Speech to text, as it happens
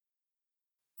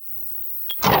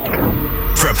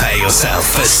Prepare yourself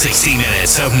for 60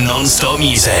 minutes of non-stop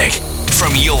music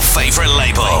from your favorite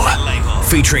label,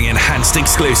 featuring enhanced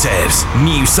exclusives,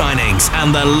 new signings,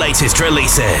 and the latest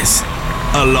releases,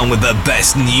 along with the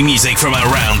best new music from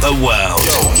around the world.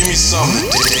 Yo, give me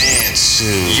something to dance to.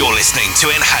 You're listening to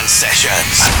Enhanced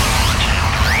Sessions.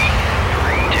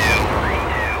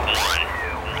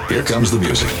 Here comes the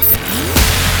music.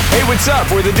 Hey, what's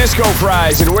up? We're the Disco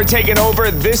Fries, and we're taking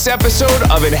over this episode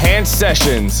of Enhanced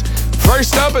Sessions.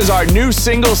 First up is our new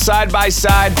single, Side by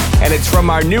Side, and it's from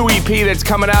our new EP that's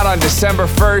coming out on December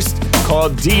 1st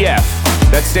called DF.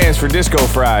 That stands for Disco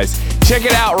Fries. Check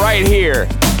it out right here.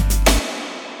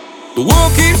 The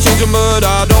world keeps changing, but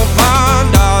I don't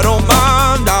mind, I don't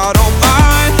mind, I don't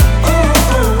mind.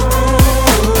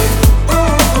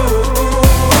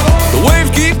 The waves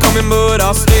keep coming, but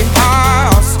I'll stay high,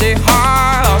 I'll stay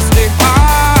high, I'll stay high.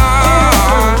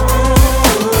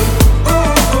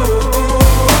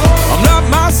 I'm not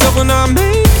myself when I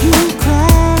make you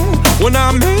cry, when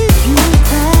I make you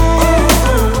cry.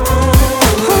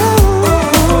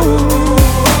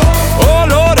 Oh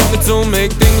Lord, help me to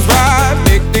make things right,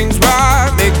 make things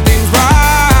right, make things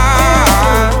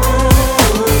right.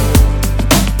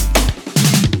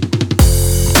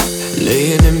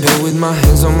 Laying in bed with my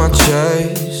hands on my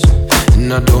chest,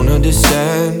 and I don't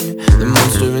understand the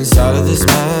monster inside of this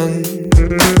man.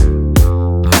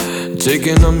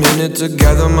 Taking a minute to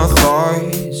gather my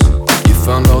thoughts, you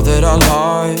found all that I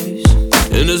lies,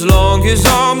 and as long as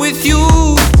I'm with you,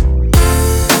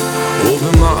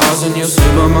 open my eyes and you'll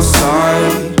stay by my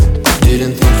side.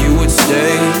 Didn't think you would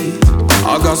stay,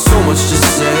 I got so much to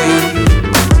say.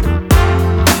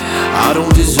 I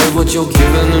don't deserve what you're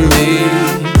giving to me.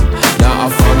 Now I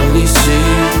finally see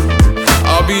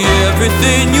I'll be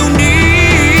everything you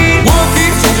need. World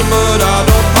keeps changing, but I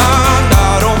don't mind,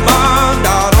 I don't mind, I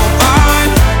don't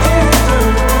mind.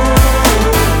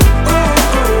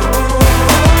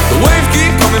 The waves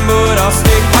keep coming, but I'll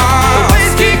stay high,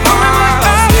 I'll stay high,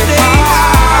 I'll stay high.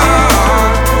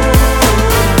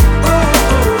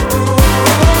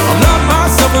 I'm not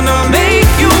myself when I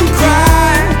make you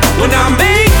cry, when I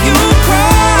make you cry.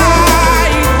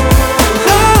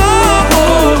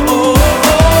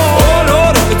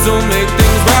 To make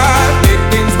things right, make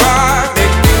things right,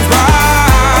 make things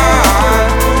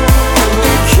right.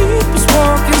 And keep us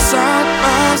walking side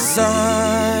by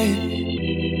side.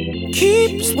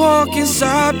 Keep us walking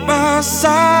side by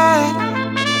side.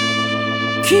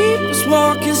 Keep us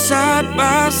walking side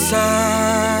by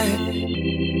side.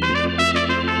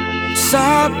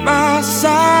 Side by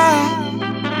side.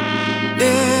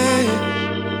 Yeah.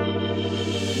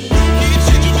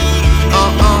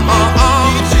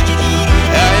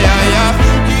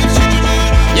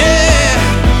 Yeah,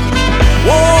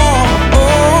 whoa,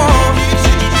 oh.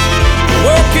 The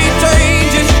world keeps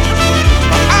changing,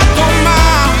 I don't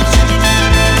mind.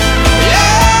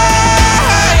 Yeah,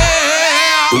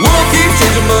 yeah. The world keeps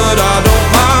changing, but I don't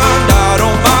mind, I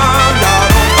don't mind, I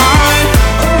don't mind.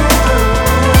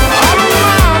 I don't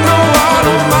mind, no, I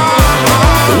don't mind.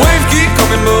 The waves keep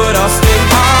coming, but I'll stay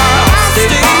high, I'll stay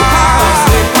high, I'll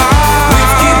stay high.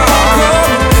 Waves keep on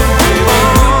coming,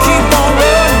 we'll keep on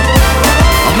running.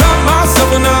 I'm not myself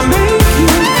when I make you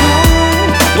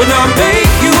cry, when I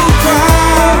make you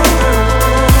cry.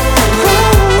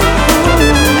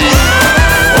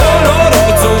 Oh Lord, help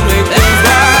me to make things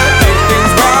right, make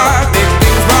things right, make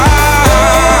things right.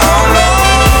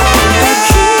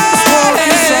 Keep us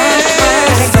walking side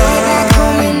by side. Back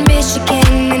home in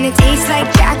Michigan, and it tastes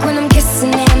like Jack when I'm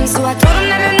kissing him. So I told him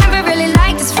that I never really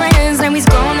liked his friends. Now he's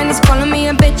gone and he's calling me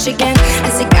a bitch again.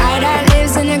 As a guy that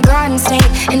lives in a garden state,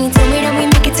 and he told me that we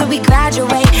make it till we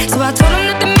graduate. So I told him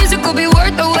that the music will be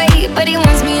worth the wait, but he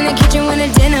wants me in the kitchen when the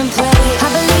dinner play. I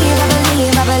believe, I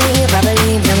believe, I believe, I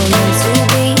believe that we're meant to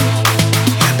be.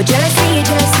 But jealousy,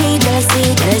 jealousy,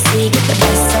 jealousy, jealousy get the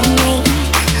best of me.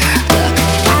 Look,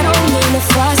 I don't mean to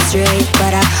frustrate,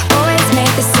 but I always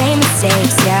make the same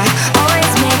mistakes. Yeah,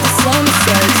 always make the same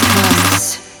mistakes.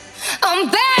 'Cause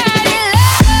I'm bad at love.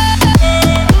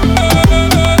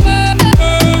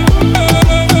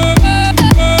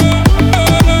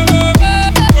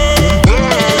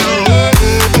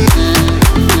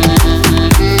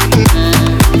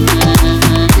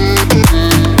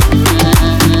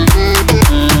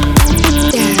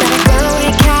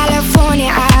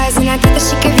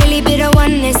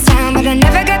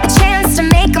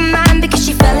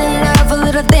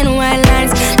 Thin white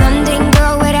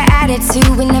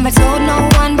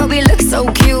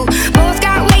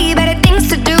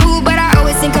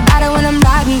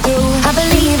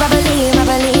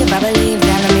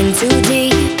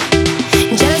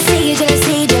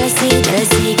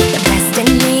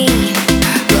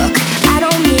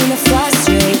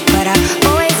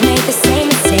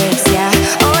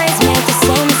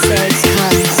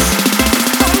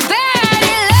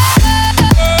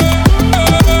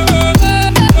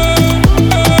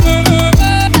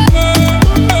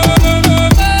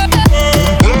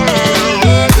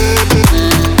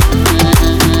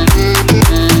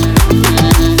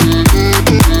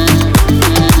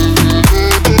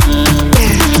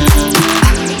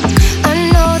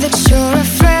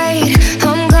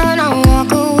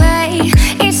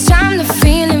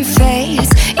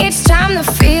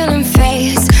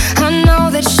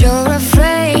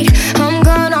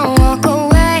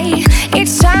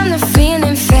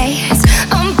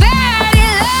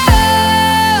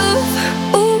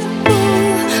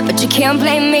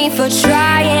blame me for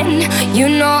trying. You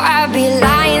know I'd be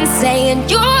lying, saying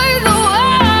you're the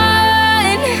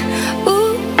one.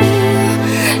 Ooh,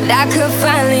 that could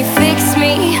finally fix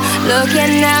me.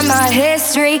 Looking at my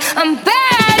history, I'm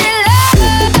bad at love.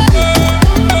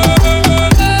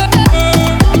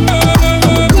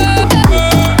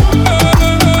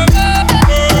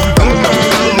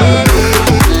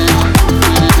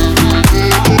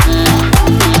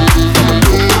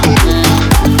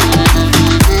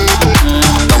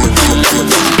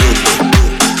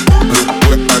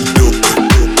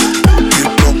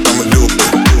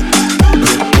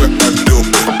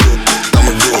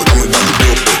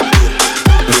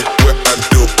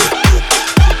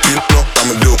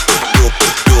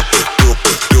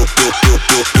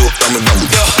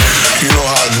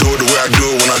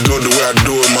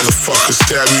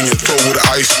 Stab you in your throat with an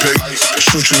ice pick.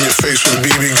 Shoot you in your face with a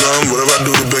BB gun. Whatever I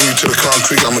do to bring you to the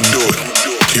concrete, I'ma do it.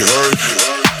 You heard?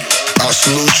 I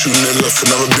salute you, nigga, for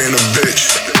never being a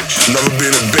bitch. Never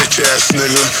being a bitch ass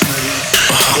nigga.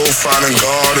 Go finding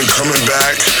God and coming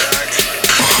back.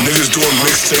 Niggas doing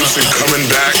mixtapes and coming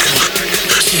back.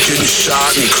 Getting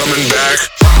shot and coming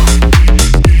back.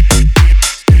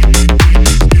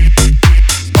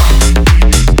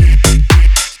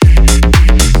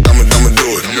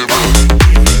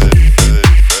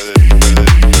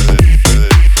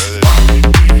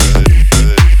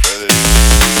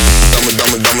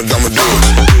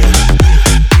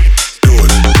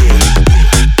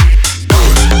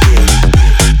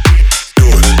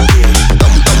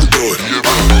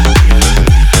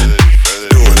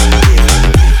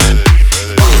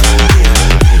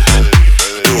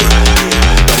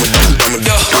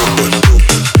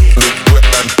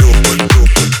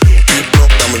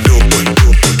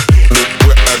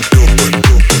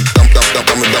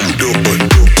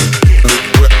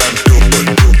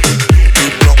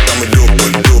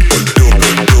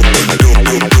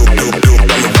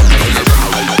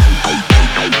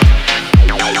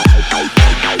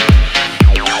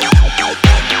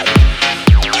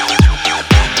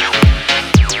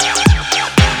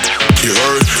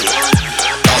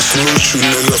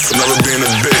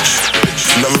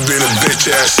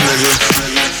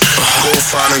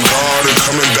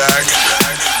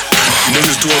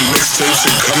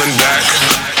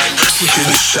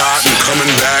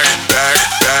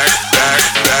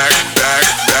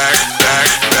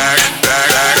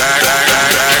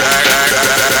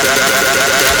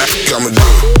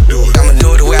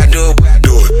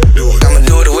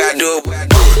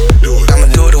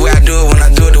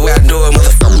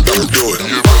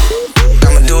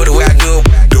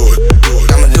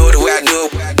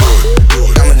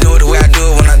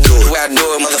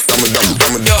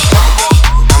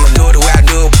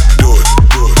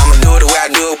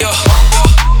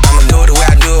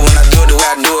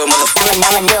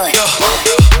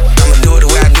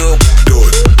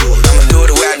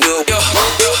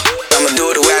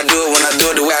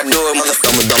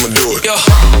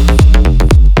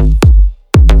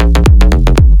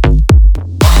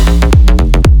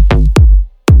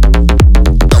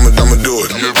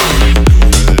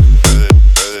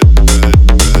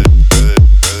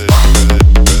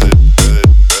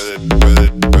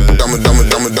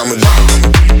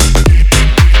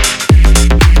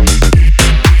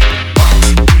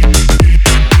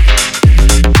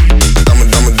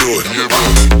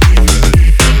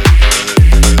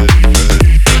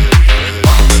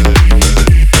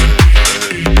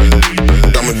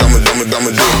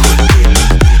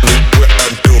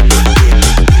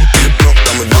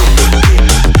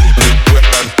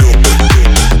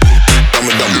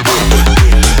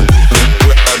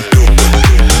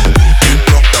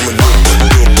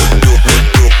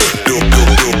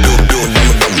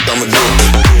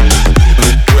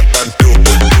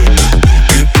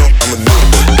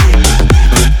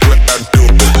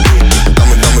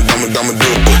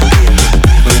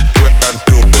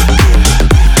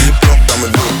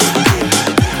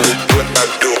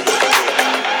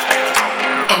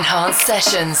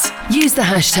 Use the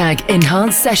hashtag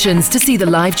Enhanced Sessions to see the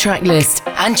live track list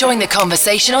and join the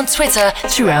conversation on Twitter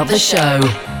throughout the show.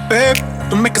 Babe,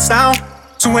 don't make a sound.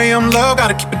 2 a.m. low,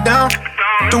 gotta keep it down.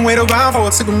 Don't wait around for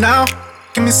a signal now.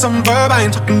 Give me some verb, I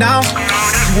ain't talking now.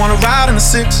 You wanna ride in the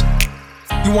 6,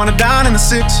 you wanna dine in the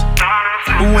 6.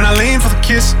 But when I lean for the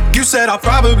kiss, you said I'll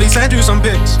probably send you some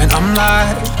pics. And I'm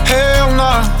like, hell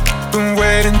nah, been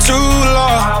waiting too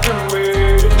long.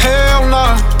 Hell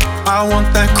nah, I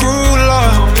want that cruel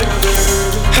love.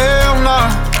 Hell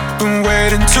nah, been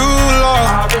waiting too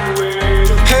long.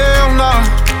 Hell nah,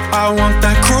 I want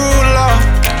that cruel love.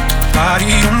 Body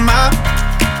on my,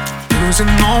 losing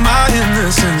all my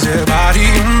innocence. Yeah, body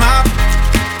on my,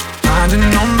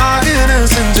 grinding on my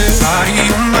innocence, yeah. Body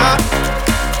on my,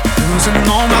 losing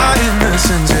all my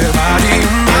innocence, yeah. Body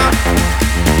on my,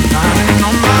 grinding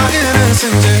on my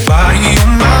innocence, yeah. Body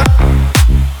on my,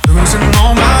 losing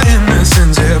all my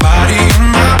innocence, yeah. Body on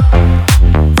my,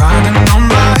 grinding on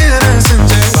my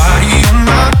innocence, yeah. Body on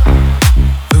my,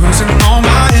 losing all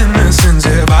my innocence,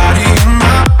 yeah. Body on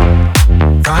my,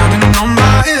 grinding on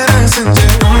my innocence,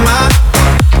 yeah. On my,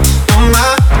 on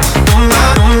my, on my,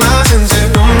 on my sense,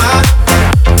 yeah. On my,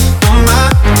 on my,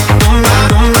 on my,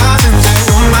 on my sense,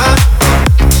 yeah. On my,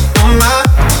 on my,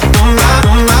 on my,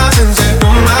 on my sense, yeah.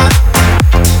 On my,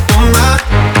 on my,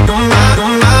 on my,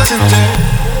 on my sense, yeah.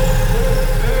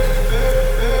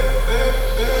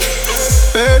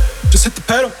 Babe, just hit the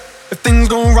pedal. If things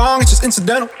go wrong, it's just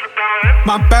incidental.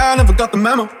 My bad, never got the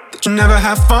memo that you never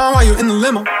have fun while you're in the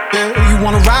limo. Yeah, you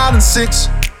wanna ride in 6,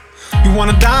 you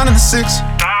wanna dine in the 6.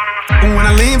 And when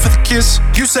I lean for the kiss,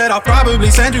 you said I'll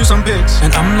probably send you some pics.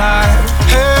 And I'm like,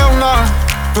 hell nah,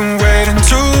 been waiting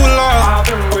too long.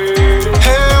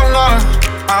 Hell nah,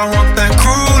 I want that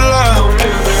cruel love.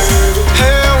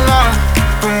 Hell nah,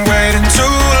 been waiting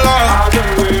too long.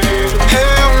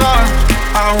 Hell nah,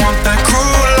 I want that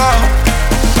cruel love.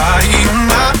 Body on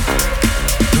my,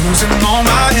 losing all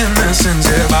my innocence,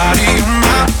 yeah. Body on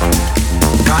my,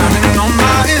 grinding on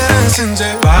my innocence,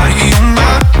 yeah. Body on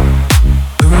my,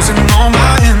 losing all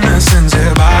my innocence,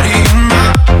 yeah. Body on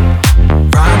my,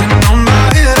 grinding on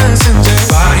my innocence, yeah.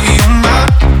 Body on my,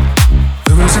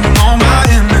 losing all my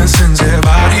innocence, yeah.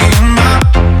 Body on my,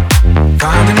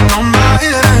 grinding on my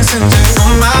innocence, yeah.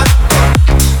 On my,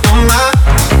 on my,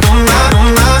 on my, on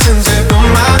my sense, yeah. On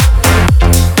my,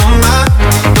 on my,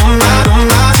 on my, on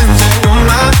my sense, yeah. On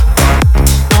my,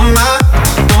 on my,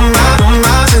 on my, on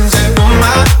my sense, yeah. On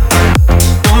my,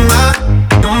 on my, on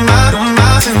my, on my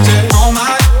sense, yeah. On my,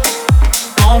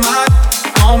 on my,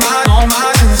 on my, on my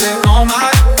sense, yeah. On my,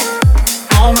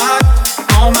 on my,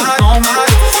 on my, on my,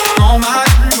 on my,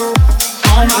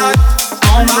 on my,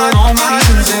 on my, on my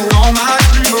sense, yeah. On my,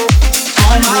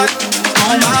 on my,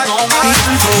 on my, on my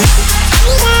sense, yeah.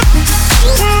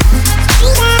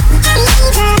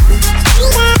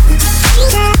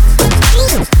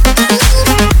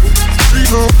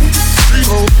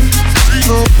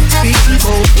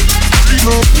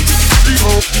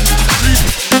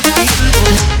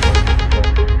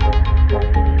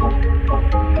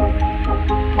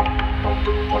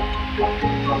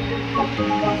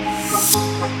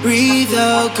 Breathe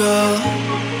out, girl,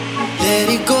 let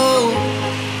it go.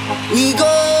 We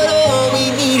got all we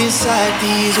need inside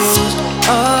these walls.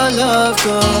 Our love,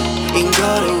 girl, ain't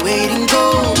gotta wait and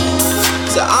go.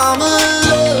 So I'ma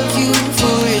love you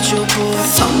for rich or poor.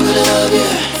 I'm gonna love you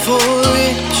for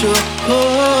rich or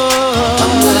poor.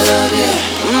 I'm gonna love you.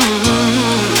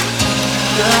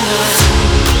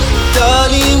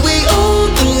 Darling, we own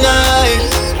the night.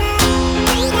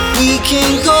 We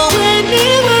can go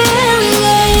anywhere we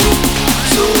like.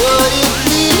 So what if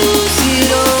we lose it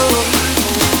all?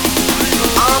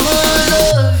 I'ma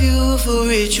love you for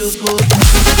rich or poor.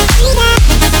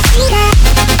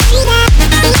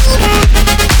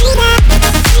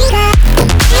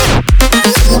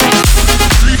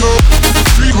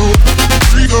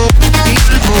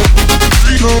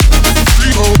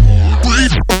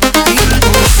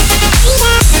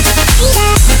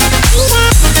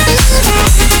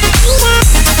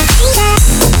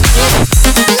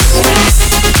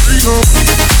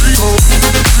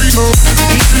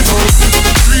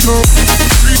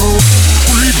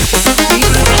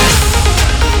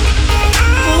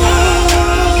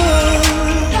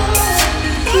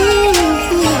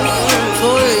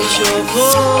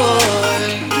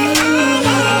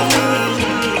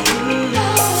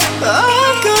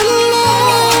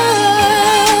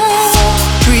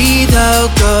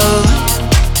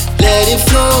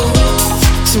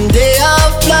 Someday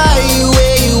I'll fly you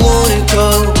where you wanna go.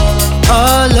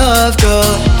 Our love,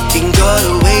 girl, ain't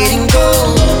gotta wait and go.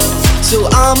 So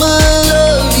I'ma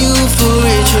love you for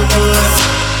rich or poor.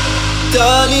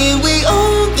 Darling, we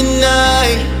own the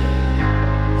night.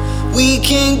 We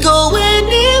can go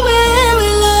anywhere we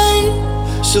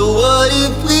like. So what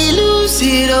if we lose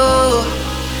it all?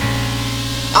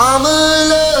 I'ma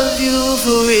love you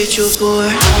for rich or poor.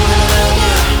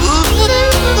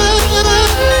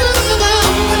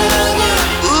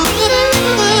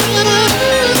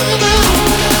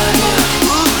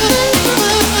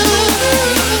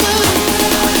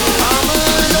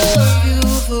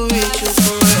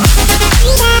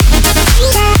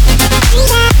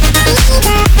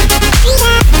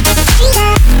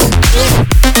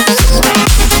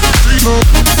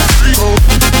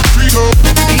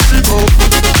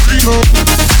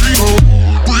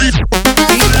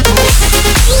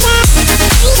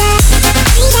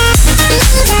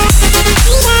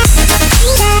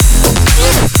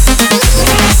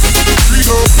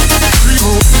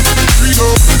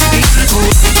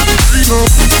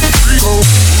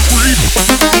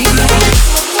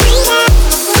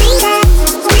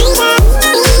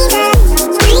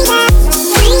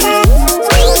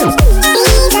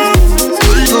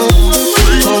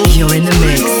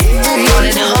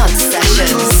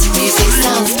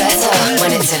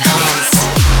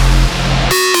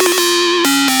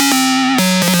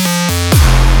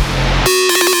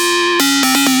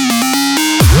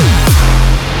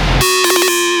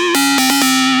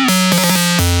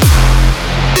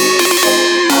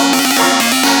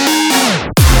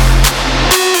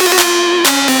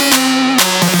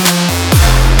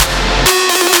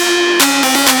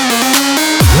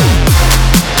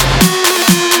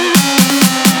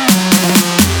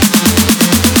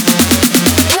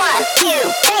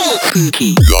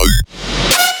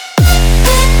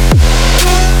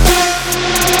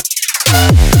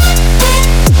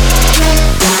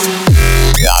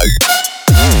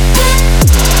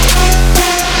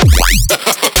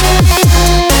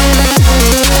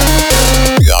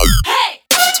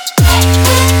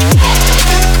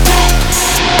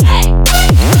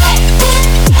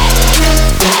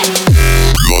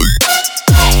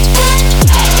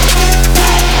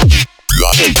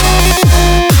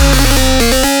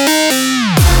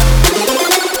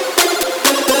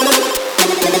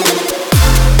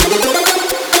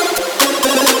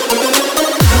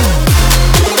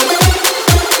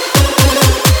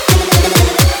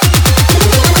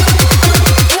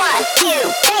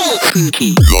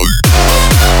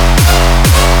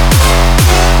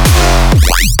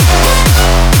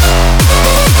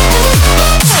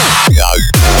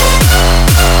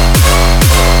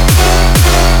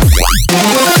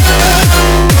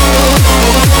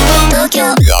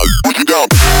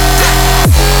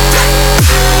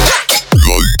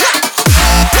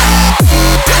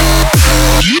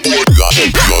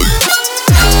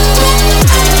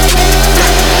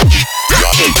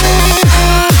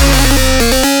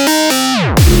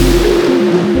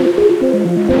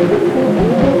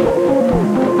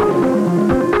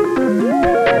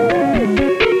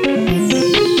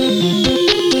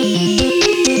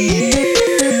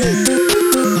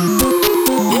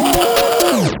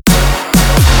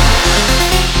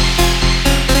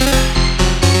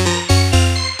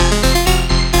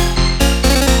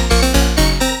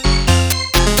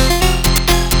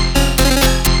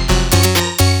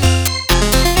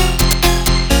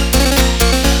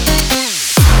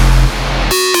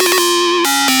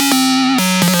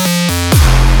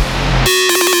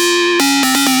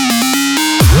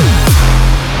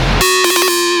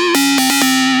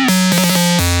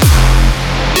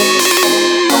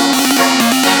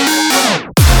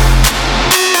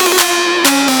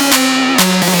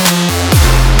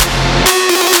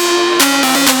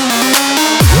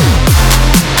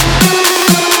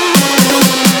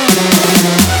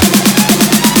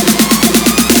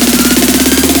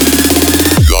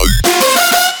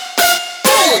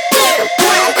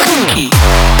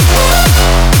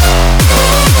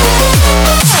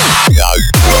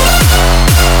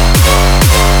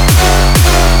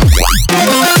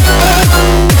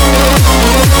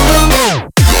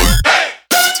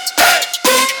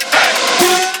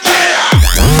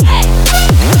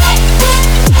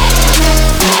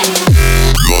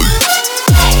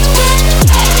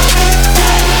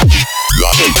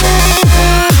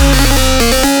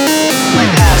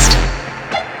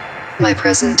 my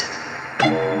present,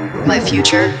 my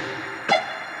future,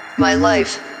 my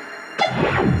life,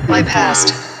 my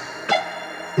past,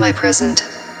 my present,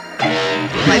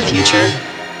 my future,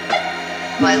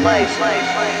 my life,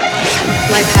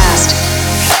 my past,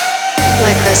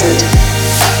 my present,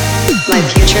 my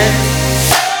future,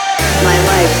 my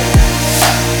life,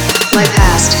 my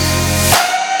past,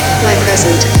 my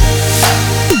present,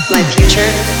 my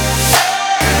future,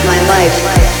 my life,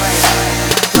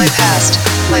 my past,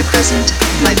 my present,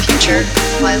 my future,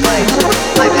 my life,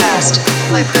 my past,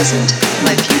 my present,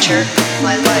 my future,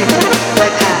 my life, my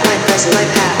past, my present, my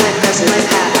past, my present, my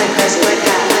past, my present, my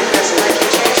past, my present, my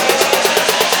future,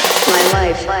 my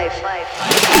life, life, life.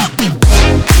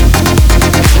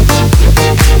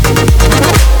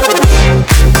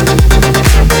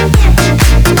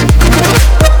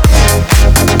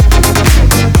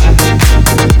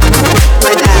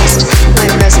 My past, my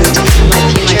present, my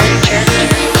future,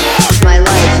 my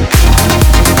life.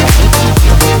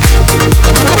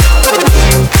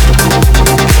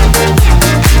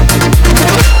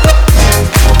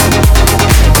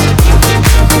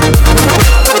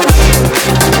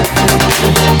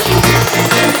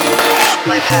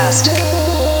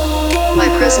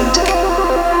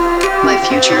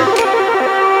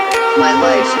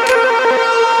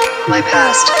 My past, my present, my future, my life. My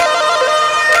past,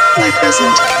 my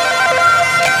present,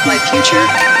 my future,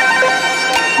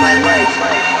 my life.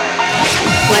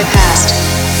 My past,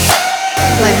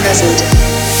 my present,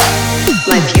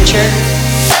 my future,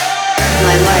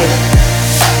 my life.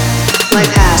 My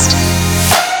past,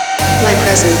 my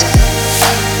present,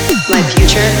 my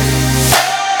future,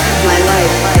 my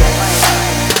life.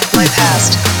 My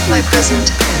past, my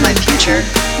present, my future,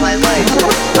 my life.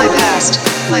 My past,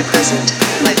 my present,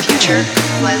 my future,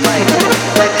 my life.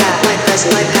 My past, my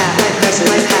present, my past, my present,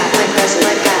 my past, my present,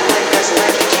 my past, my present,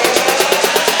 my future,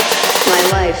 my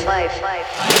life, life, life.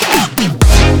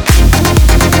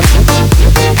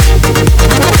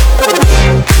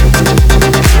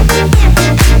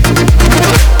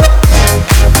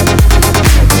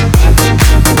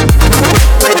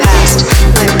 My past,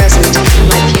 my present,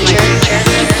 my future,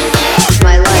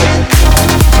 my life.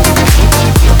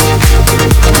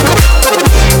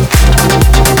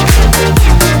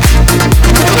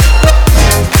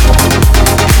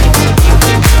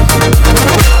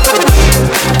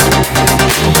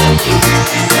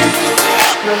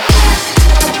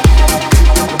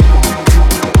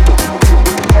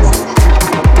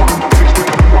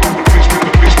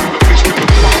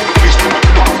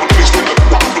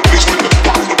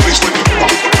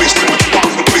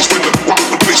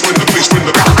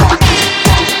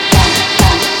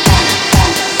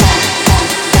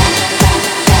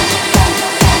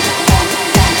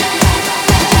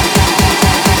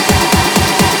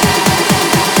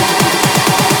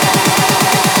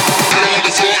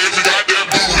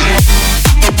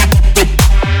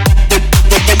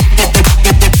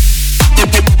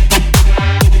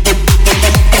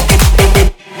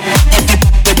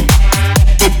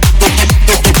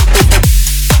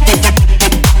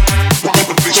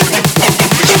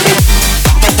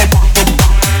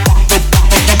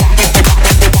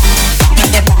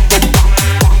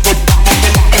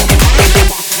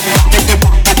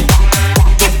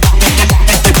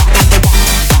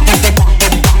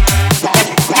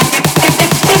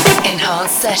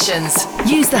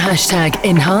 Use the hashtag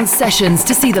Enhanced Sessions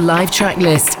to see the live track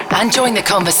list and join the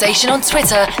conversation on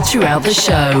Twitter throughout the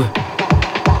show.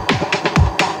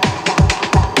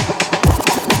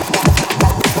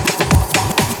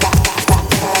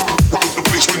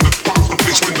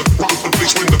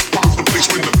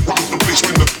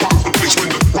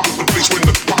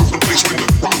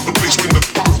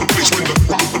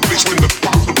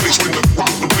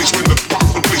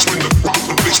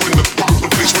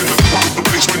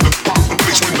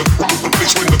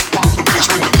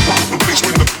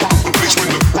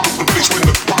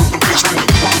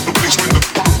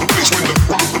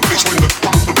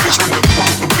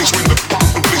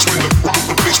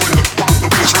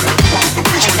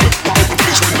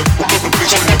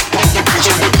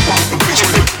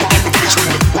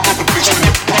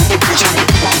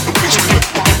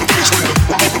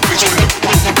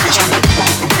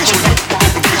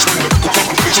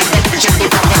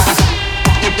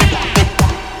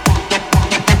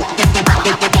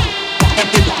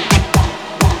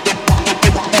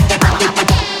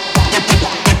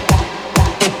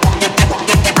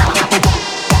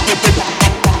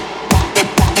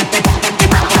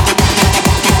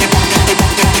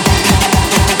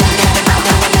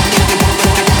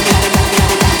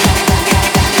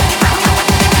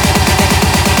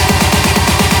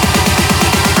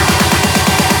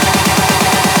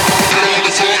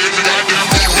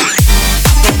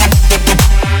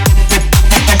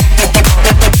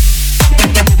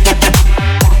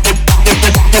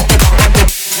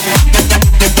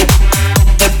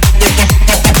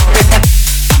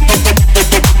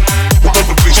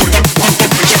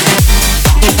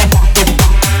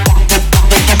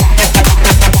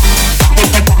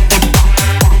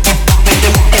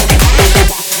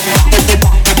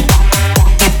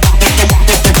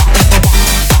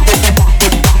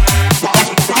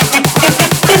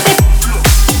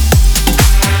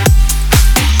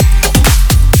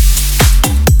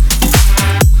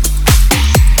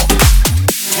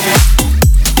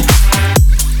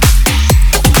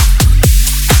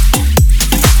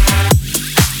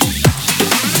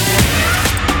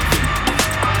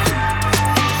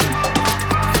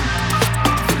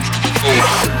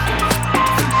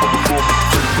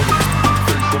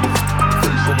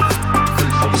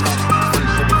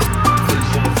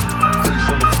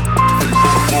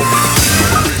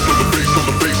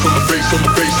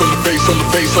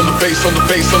 bass, on the bass, on the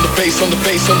bass, on the bass, on the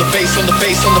bass, on the bass, on the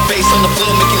bass, on the bass, on the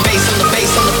floor, making bass on the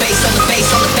bass, on the bass, on the bass,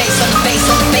 on the bass, on the bass,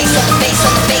 on the bass, on the bass,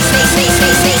 on the bass,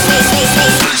 bass, bass, bass, bass, bass,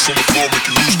 bass, bass on the floor, make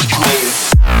you lose control.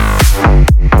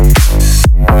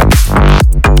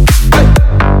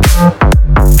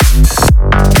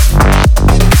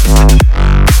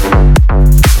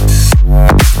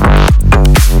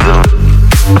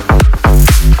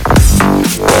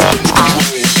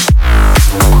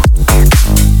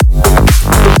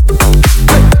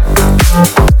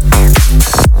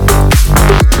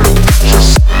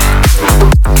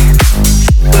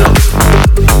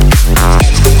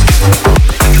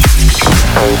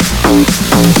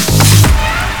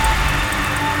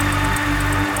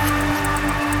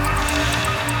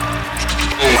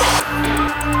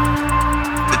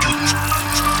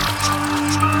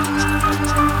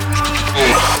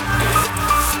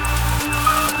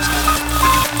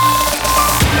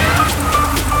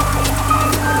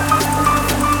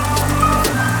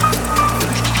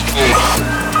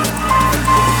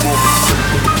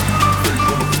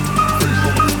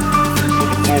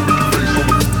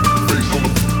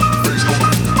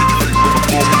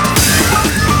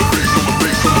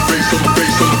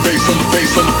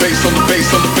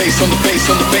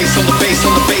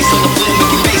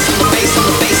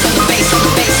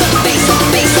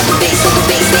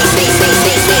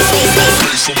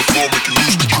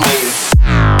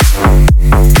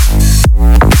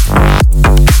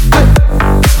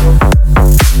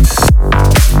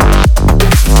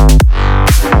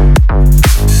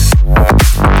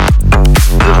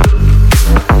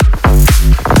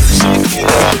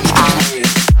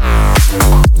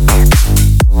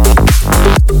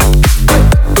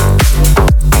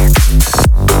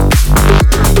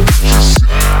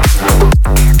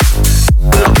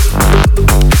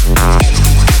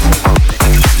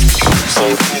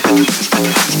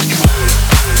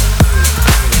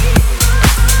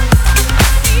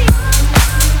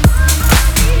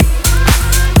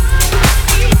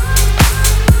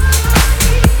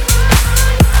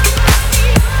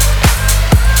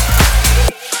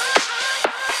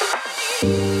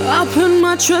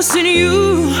 Trust in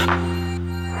you.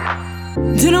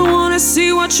 Didn't wanna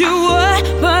see what you were,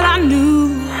 but I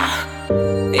knew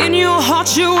in your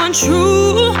heart you weren't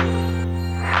true.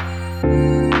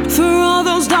 For all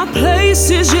those dark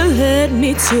places you led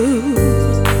me to,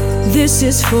 this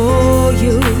is for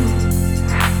you.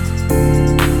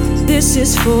 This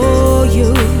is for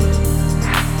you.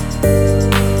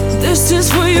 This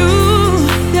is for you.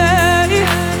 Yeah.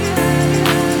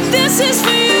 This is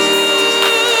for you.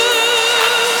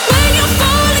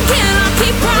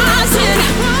 Keep rising,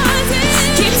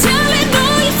 keep telling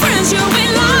all your friends you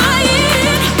ain't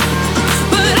lying.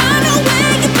 But I know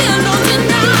where you've been, don't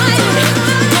deny it.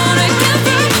 Gonna give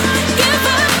up, give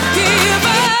up, give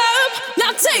up.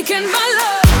 Not taking my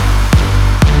love.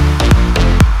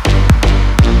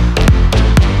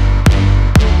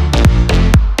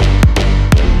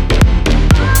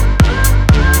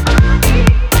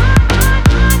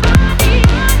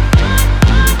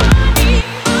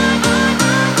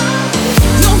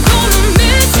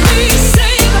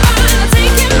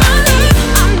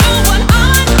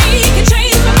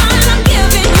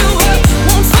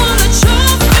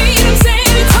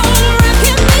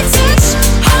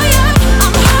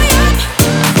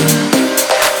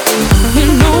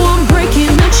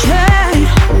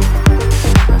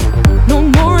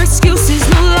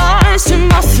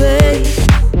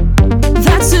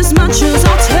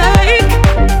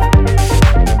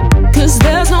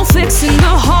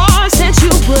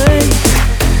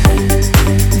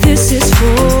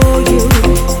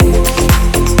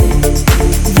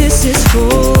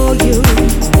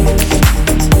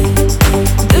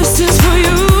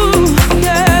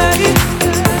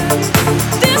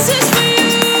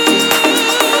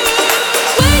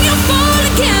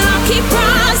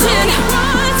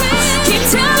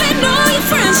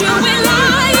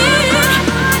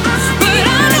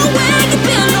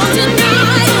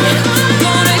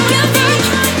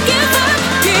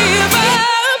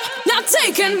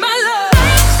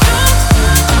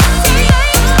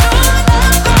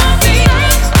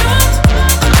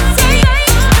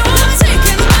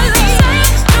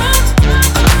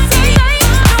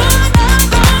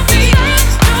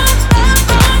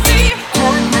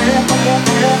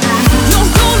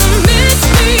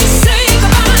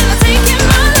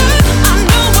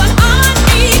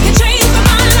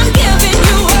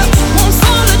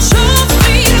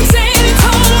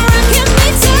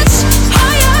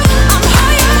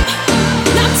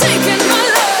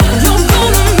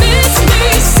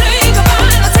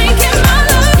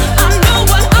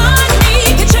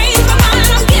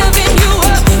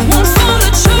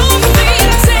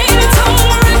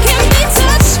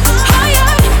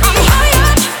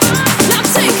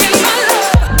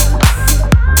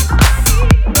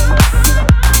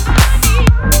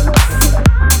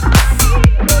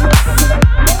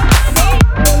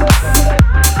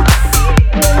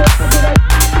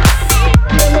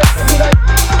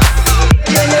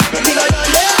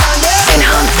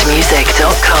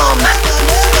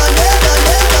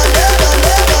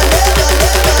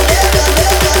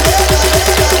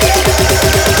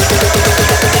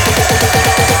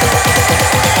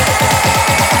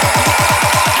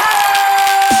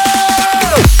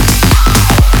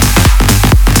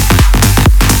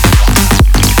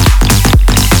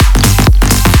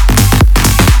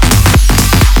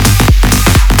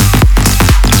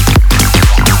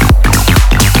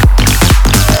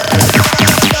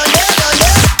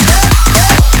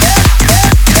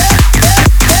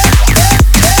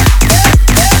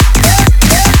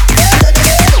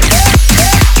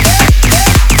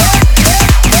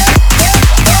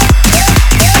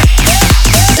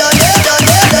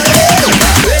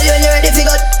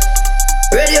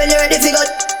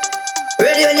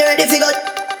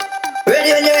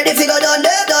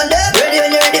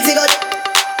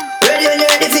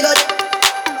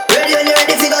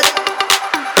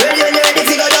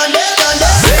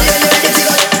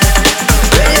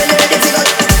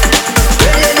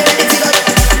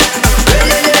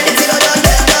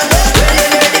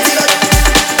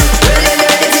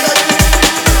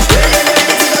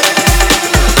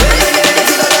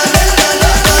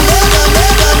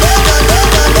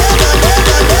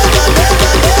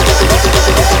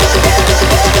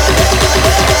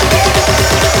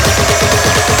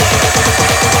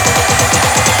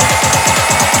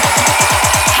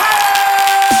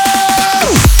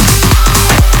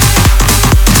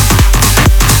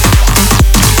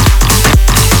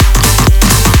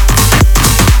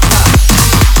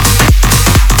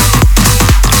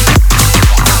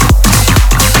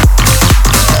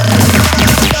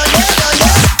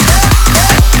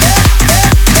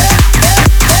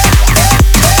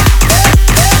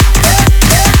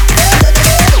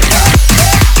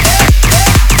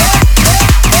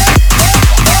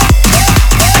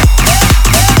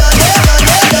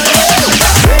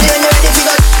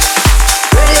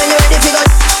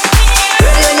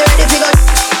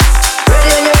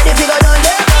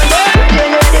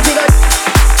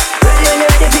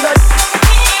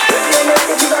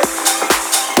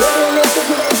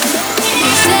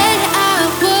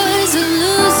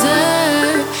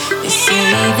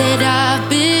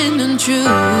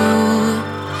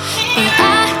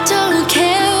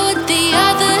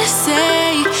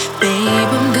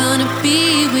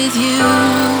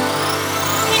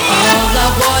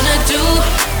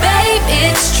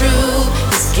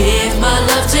 give my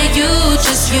love to you,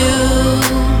 just you.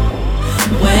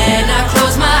 When I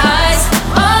close my eyes,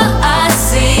 all I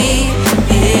see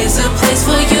is a place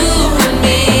for you and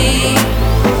me.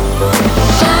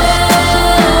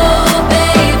 Oh,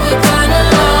 babe, we're gonna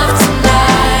love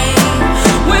tonight.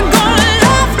 We're gonna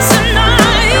love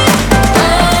tonight.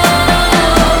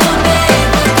 Oh, babe,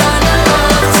 we're gonna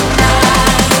love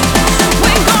tonight.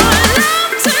 We're gonna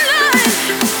love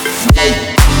tonight.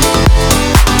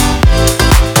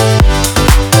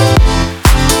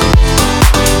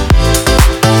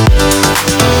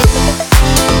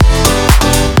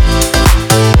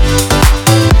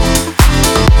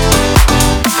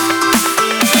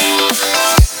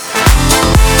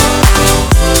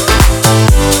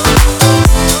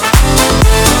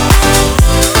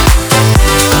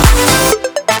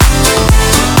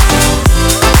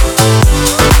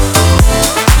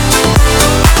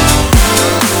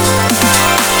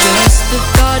 Just the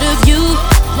thought of you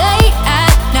late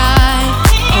at night,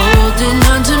 holding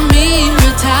on to me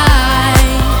real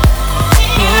tight,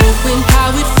 knowing how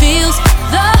it feels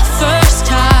the first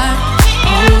time,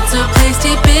 holds a place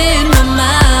deep in my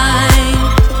mind.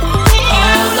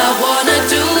 All I wanna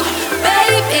do,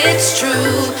 babe, it's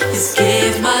true, is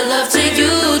give my love to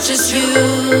you, just you.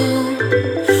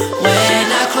 When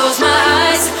I close my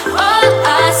eyes, all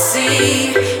I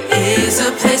see is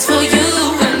a place for you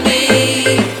and me.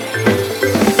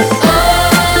 Oh,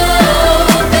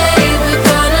 babe, we're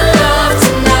gonna love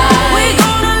tonight. We're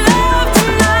gonna love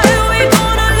tonight. We're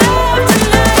gonna love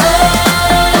tonight.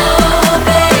 Oh,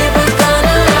 babe, we're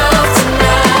gonna love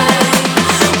tonight.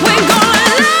 We're gonna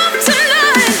love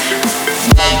tonight. We're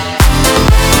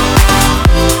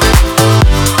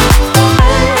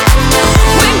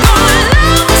gonna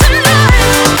love tonight.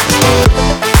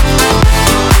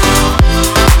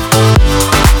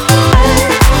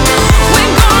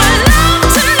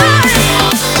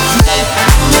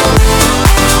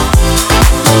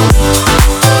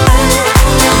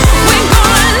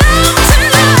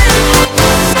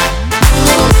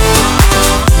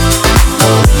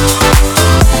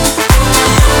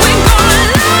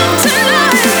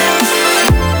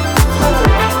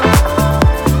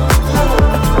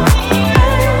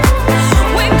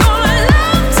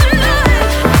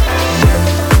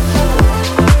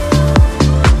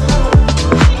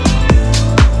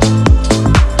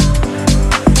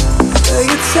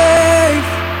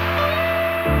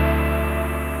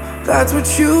 That's what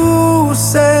you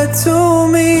said to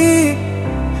me.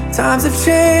 Times have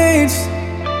changed.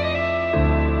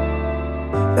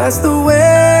 That's the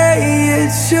way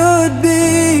it should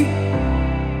be.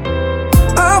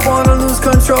 I wanna lose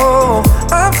control.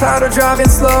 I'm tired of driving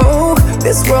slow.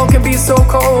 This world can be so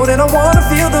cold, and I wanna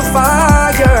feel the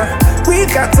fire.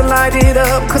 We've got to light it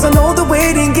up, 'cause I know the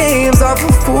waiting games are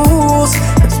for fools.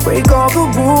 Let's break all the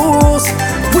rules.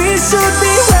 We should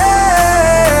be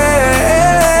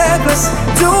reckless,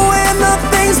 doing the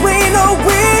things we know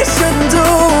we shouldn't do.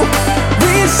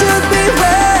 We should be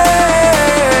reckless.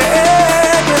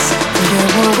 Forget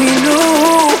what we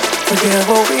knew. Forget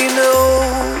what we knew.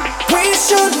 We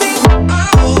should be.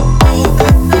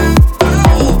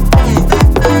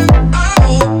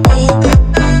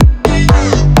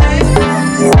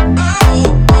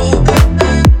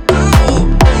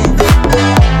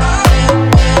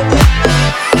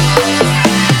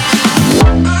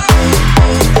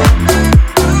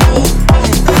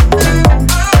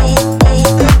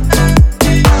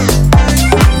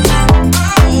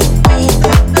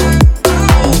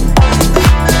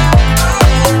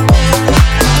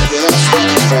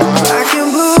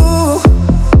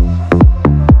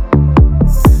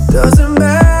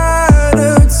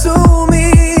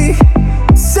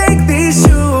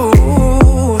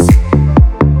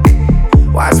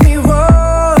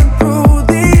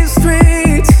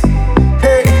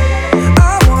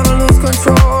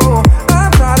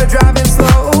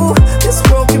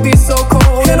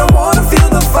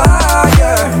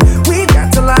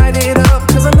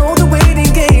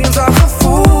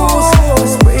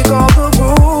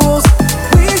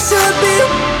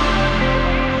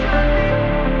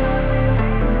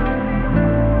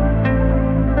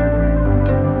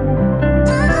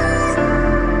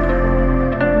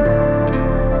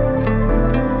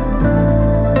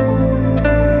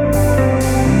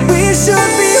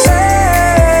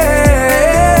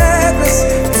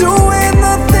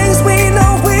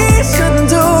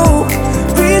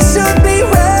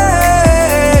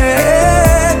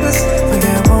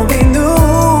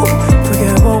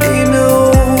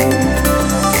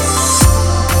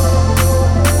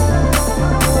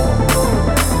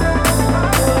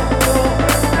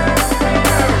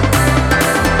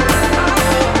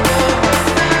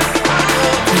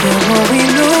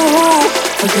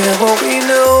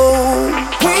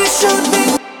 should be.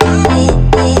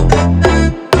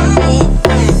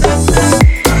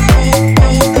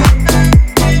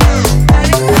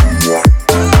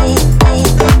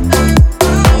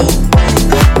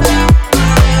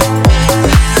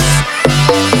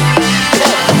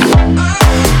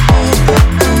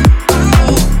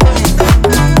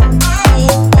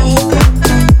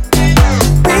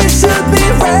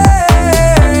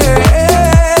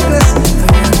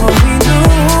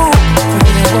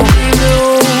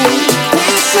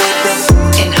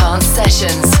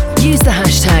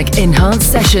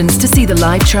 Enhanced Sessions to see the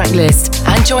live track list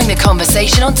and join the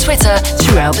conversation on Twitter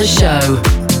throughout the show.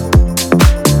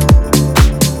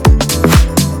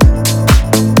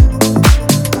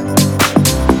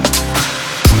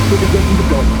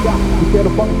 Get a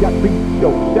funk, got beat,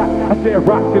 yo, shot. I said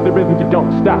rock to the rhythm, you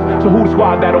don't stop. So who the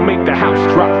squad that'll make the house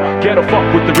drop? Get a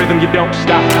funk with the rhythm, you don't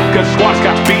stop. Cause squad's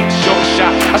got beat, show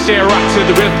shot. I said rock to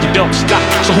the rhythm, you don't stop.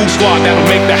 So who the squad that'll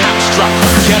make the house drop?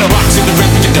 Get a rock to the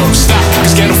rhythm, you don't stop.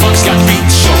 Cause get a funk's got beat,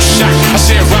 show shot. I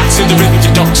said rock to the rhythm,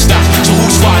 you don't stop. So who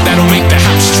the squad that'll make the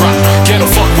house drop? Get a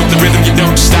funk with the rhythm, you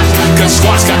don't stop. Cause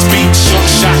squad's got beat, show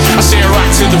shot. I said rock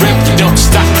to the rhythm, you don't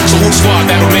stop. So who the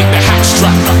squad that'll make the house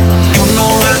drop? You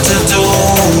know what to do.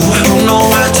 You know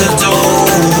what to do.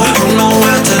 You know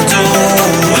what to do.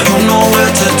 You know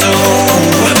what to do.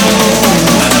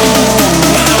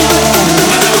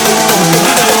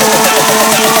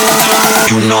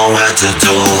 You know what to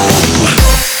do.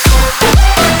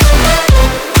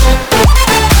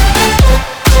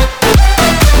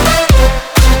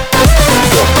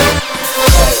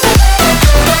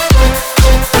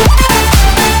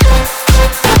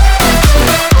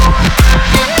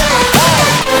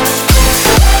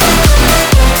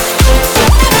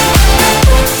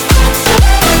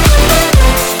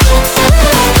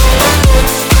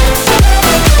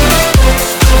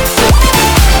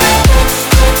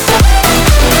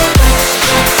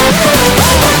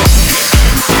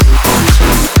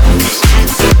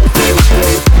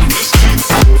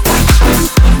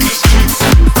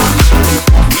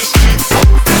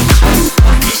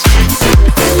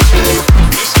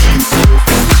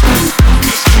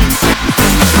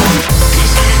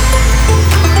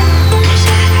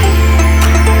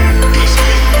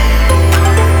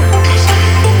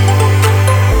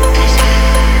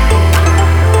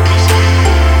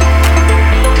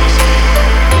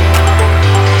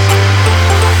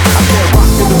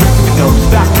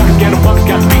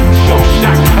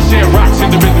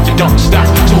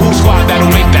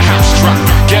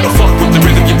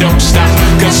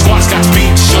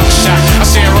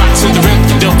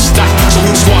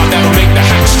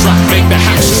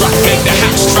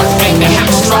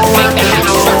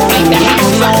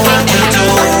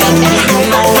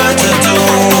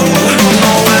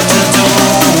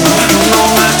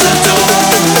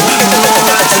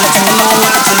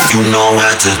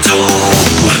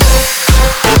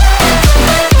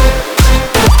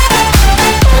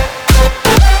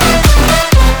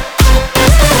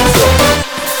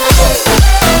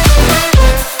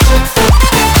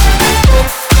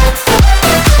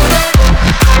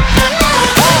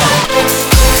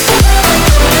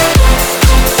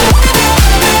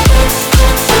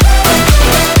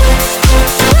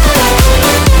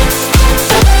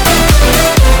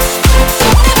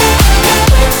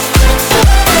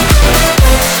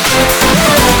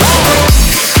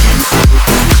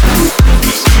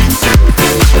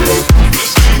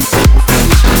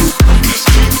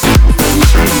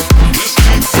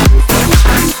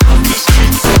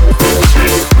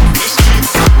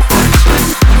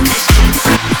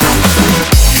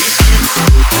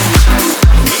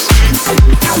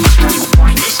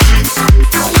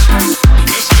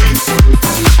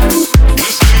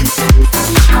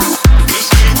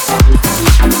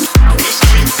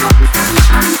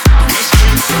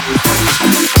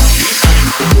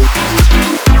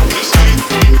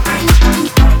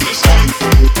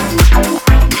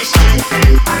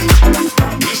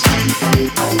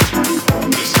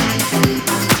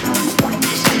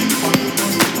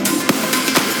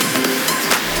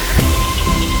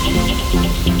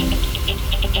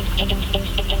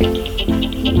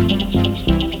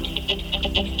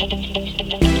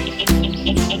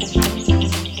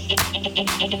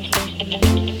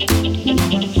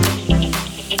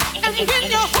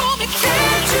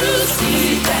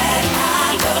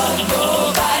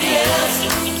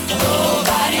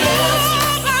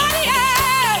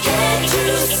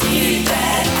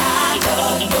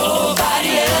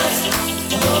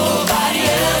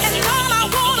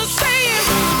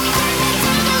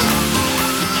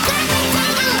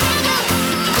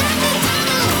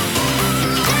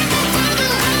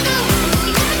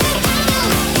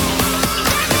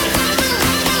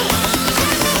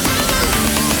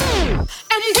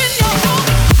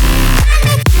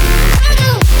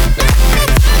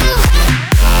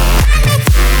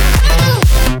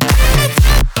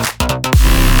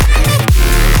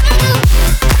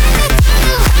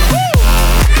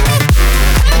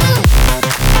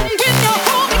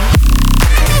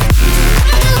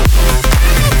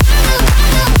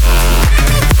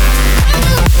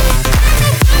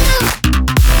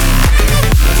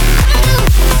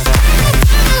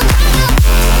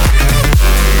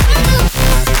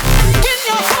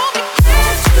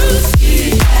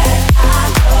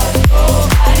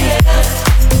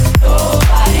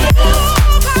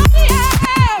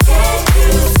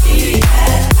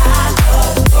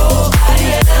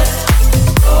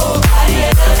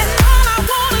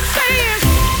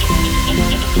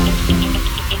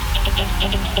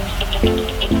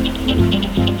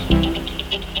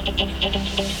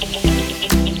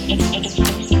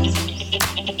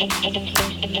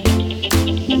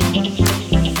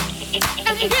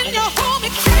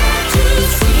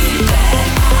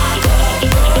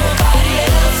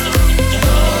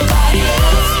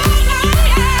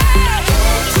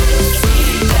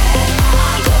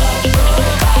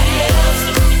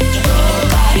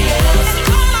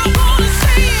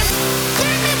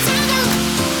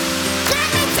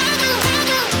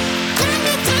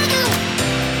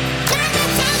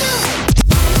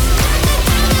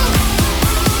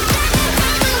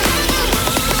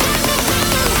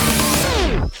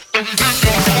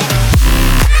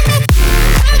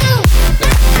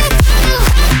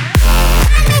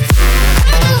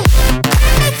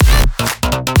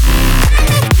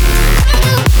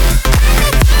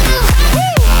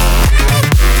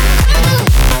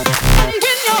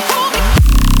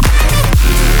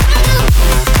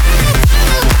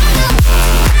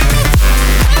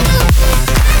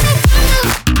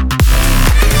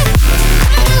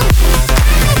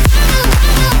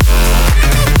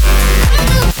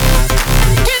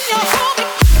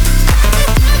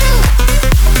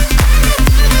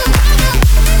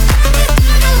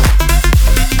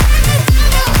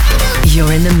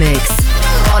 You're in the mix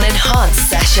on Enhanced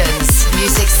Sessions.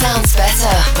 Music sounds better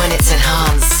when it's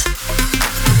enhanced.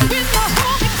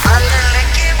 Ándele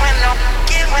que bueno,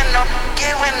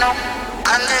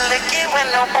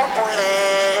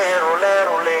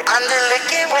 ole. Ándele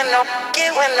que bueno, qué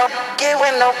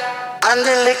bueno.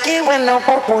 Ándele que bueno,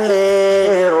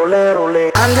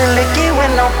 ole. Ándele que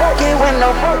bueno, qué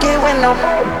bueno.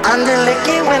 Ándele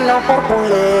que bueno,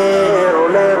 ole.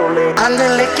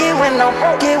 Ándele que bueno,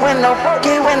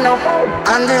 qué bueno.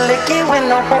 Ándele que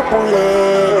bueno,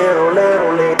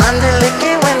 ole. Ándele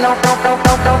que bueno,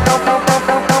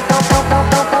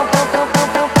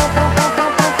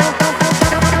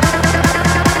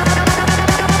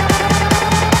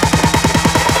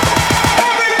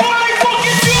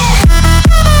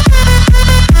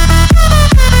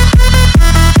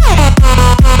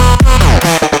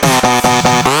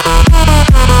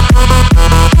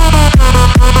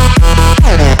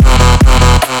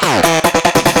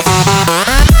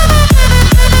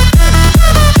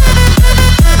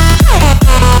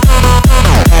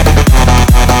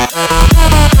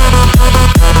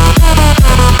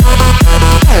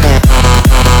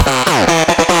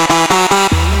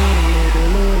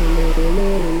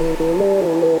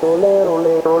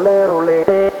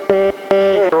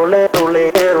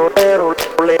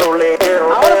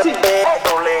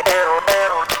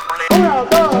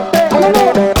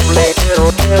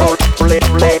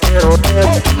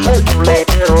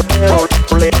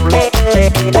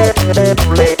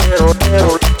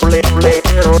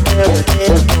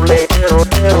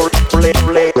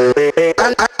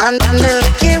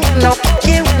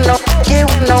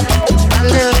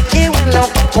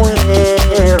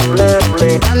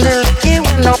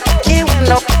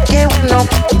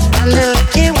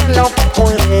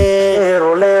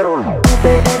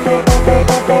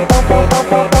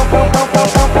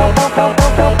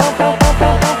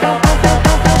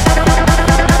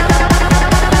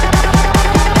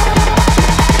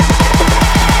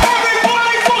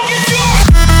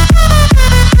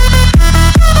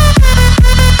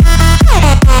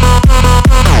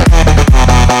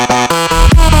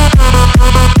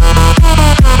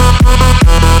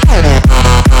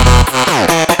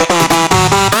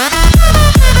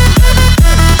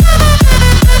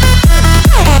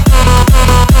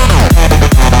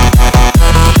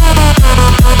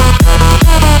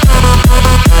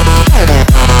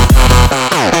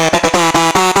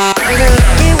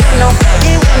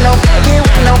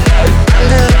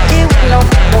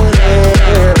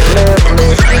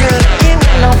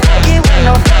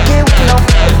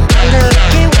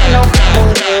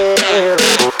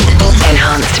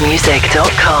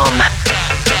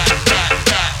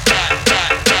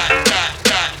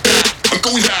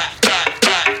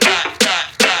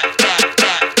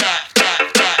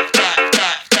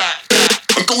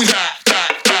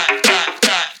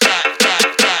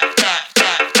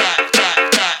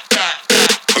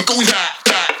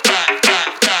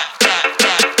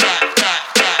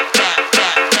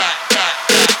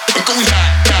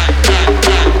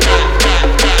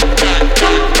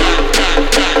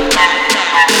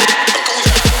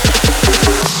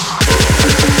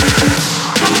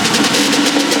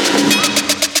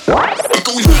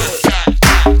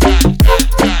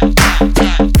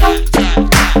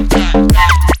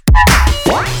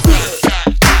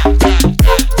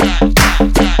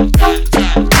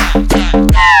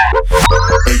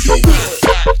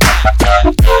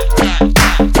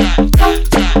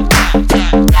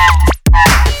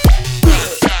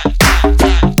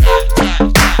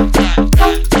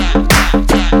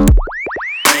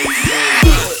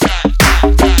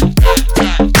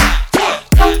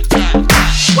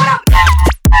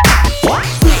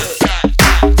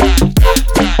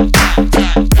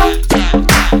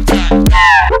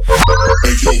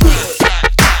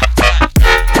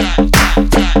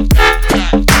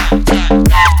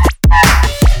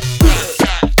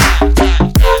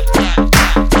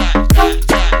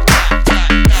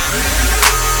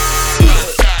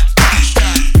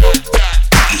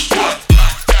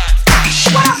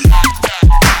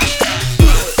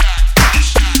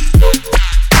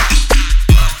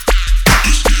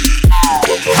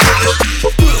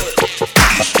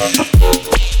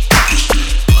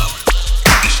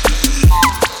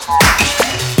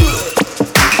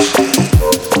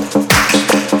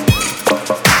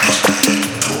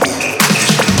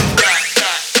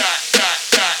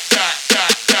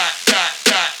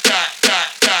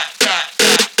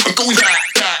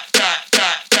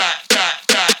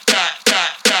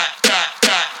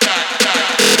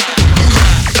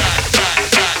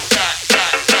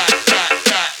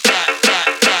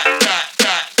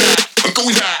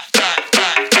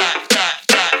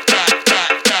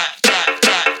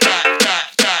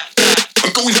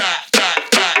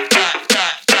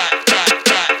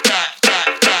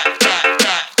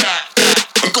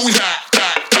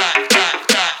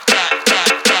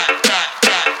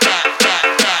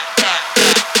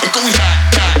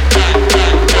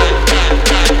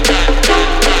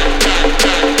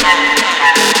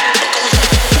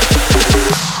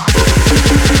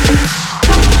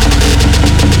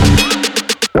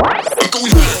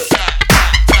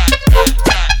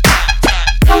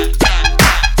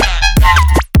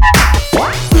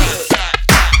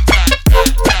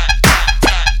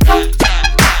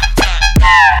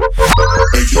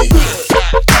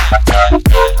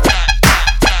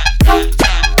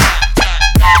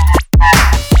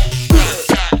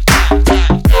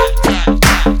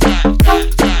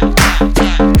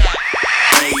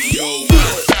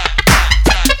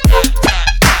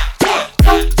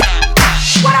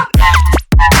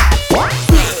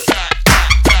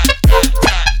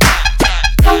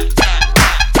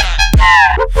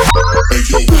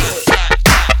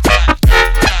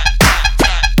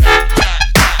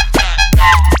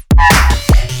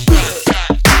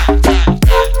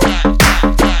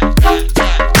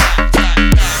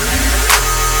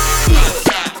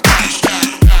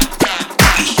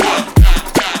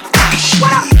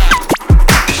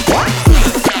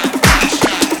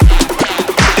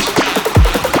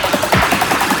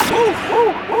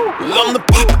 I'm the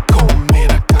popcorn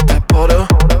man, I got that butter.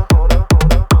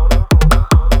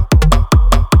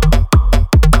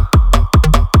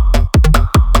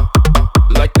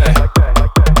 Like that.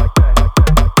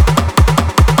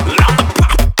 I'm the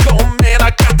popcorn man, I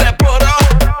got that butter.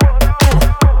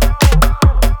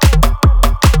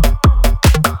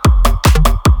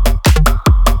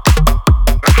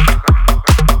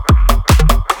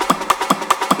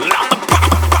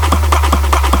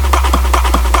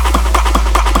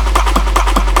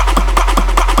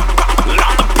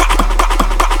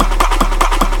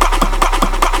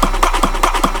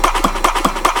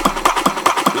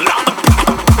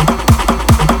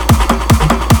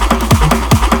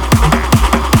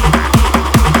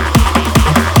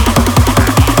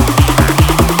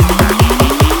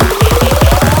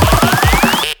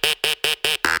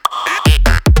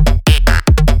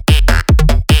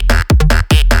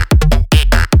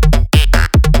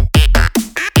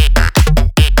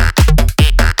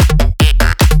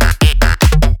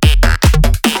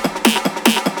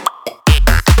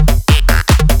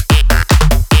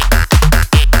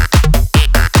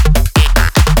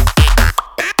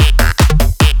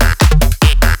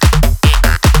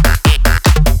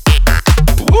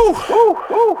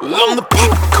 I'm the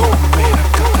popcorn man, I got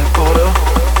that butter.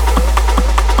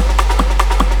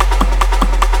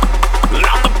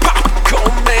 I'm the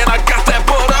popcorn man, I got that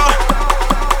butter.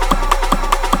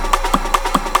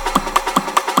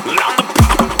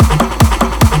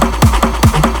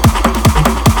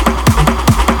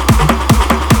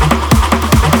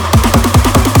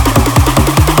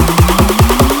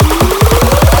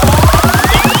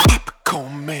 I'm the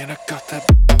popcorn man, I got that.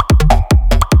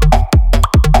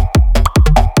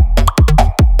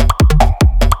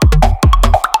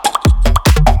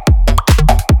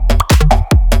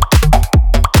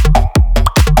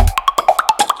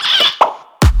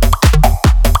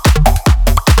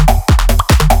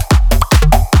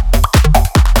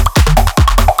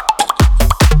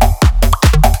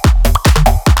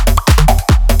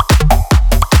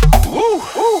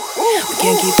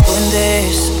 Can't keep doing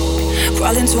this.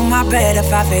 Crawling to my bed at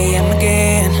 5 a.m.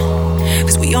 again.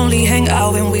 Cause we only hang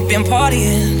out when we've been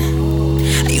partying.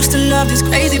 I used to love this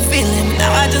crazy feeling, but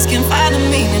now I just can't find the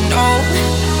meaning, no.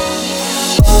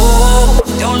 Oh,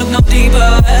 don't look no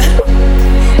deeper.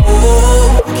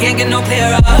 Oh, can't get no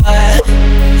clearer. Oh,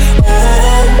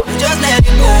 just let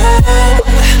it go.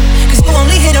 Cause you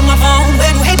only hit on my phone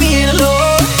when you hate being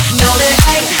alone. No, there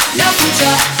ain't no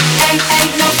future.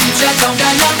 Ain't no future. Don't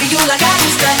got love for you like I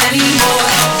used to anymore.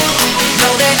 No,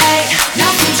 there ain't no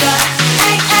future.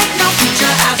 Ain't no future.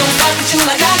 I don't fuck with you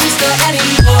like I used to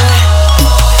anymore.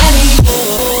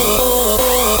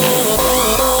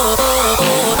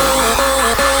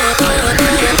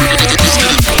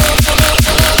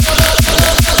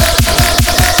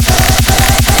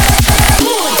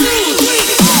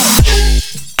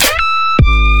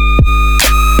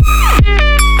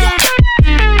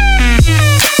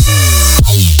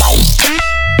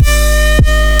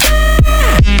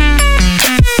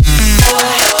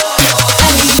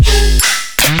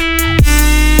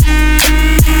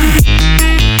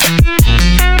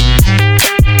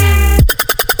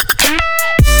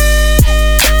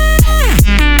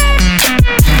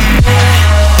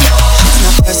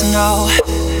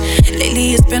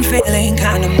 Lately it's been feeling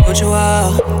kinda mutual.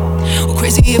 Well,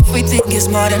 crazy if we think it's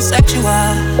more than sexual.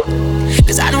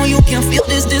 Cause I know you can feel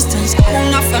this distance. I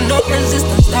won't offer no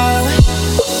resistance, no.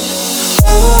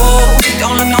 Oh,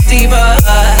 don't look no deeper.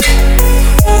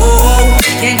 Oh,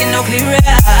 can't get no clearer.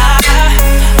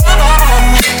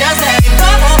 Oh, just let it go.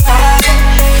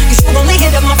 Cause you only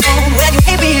hit up my phone when you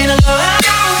ain't being alone.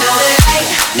 No, there ain't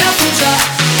no future.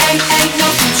 Ain't no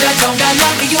future. Don't got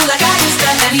love for you like I used to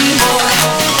anymore.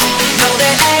 No,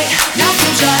 there ain't no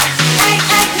future. Ain't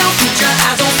no future.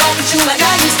 I don't fuck with you like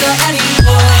I used to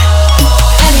anymore.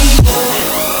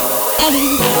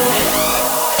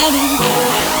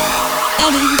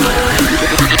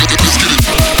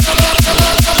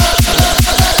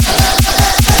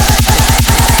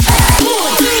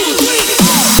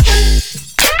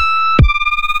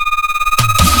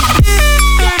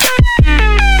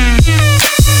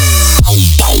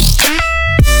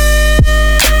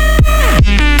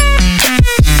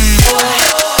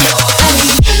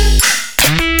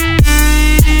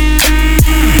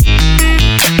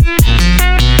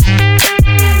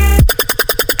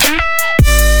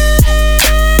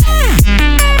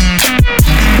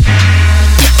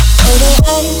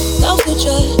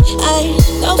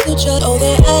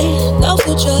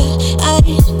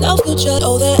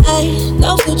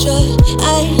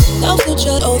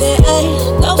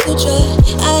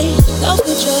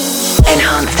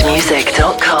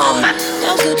 Enhancedmusic.com.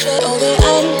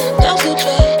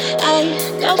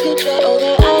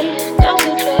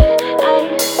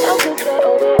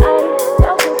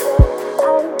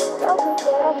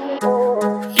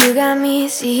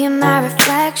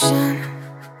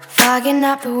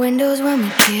 Rolling up the windows when we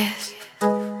kiss.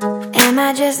 Am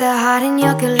I just a heart in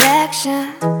your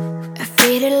collection? A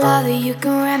faded love that you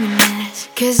can reminisce.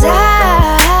 'Cause I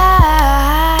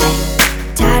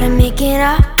tired of making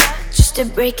up just to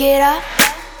break it up.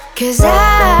 'Cause I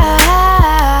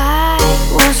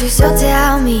want you, so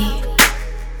tell me,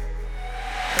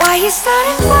 why you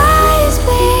starting fires,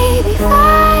 baby,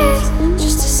 fires,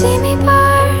 just to see me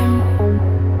burn?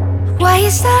 Why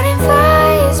you starting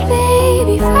fires,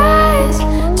 baby, fires,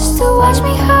 just to watch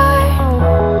me hurt?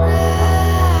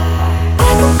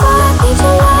 Back and forth, need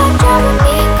your love, driving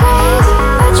me crazy,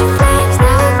 but your flames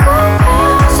never go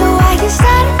out. So why you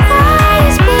starting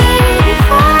fires, baby,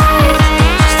 fires,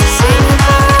 just to see me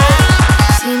burn,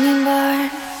 see me burn.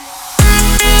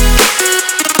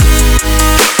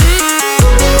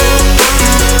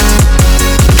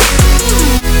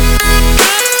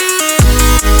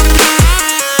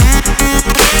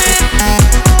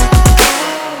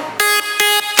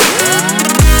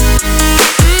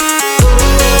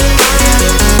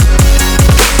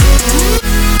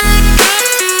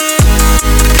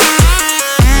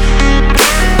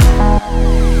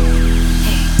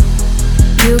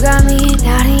 You got me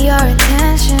doubting your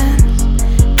intentions,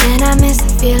 and I miss the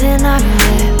feeling of your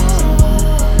lips.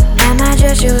 Am I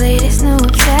just your latest new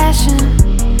obsession,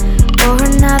 or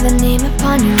another name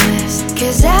upon your list?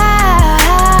 'Cause I'm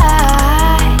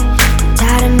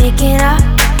tired of making up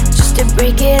just to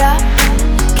break it up.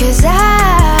 'Cause I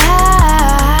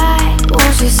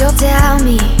want you, so tell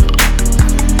me,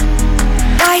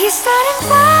 why you starting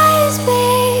fires,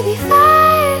 baby,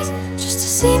 fires, just to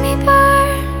see me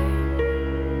burn?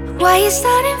 Why you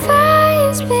starting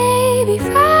fires, baby,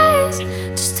 fires,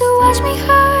 just to watch me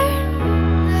hurt?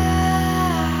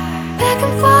 Back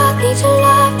and forth, need your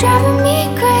love, driving me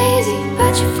crazy,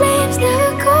 but your flames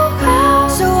never go out.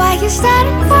 So why you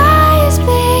starting fires,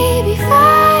 baby,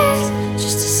 fires,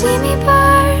 just to see me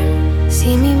burn,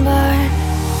 see me burn?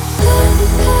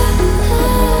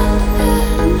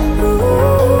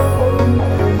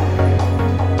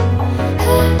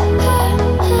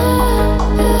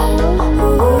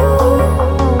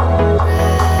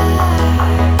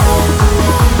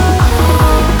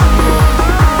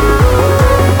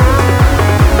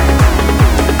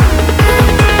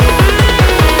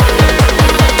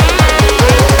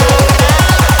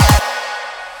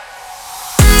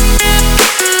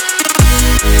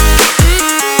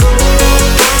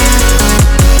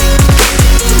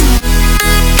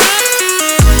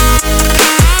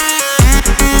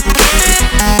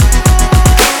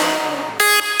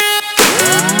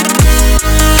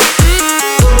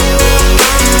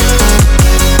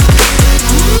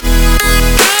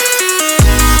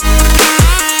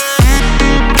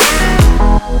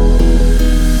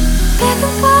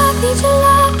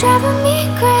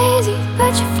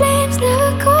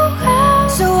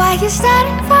 You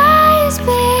starting fires,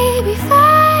 baby,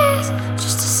 fires,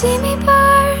 just to see me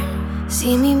burn,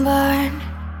 see me burn.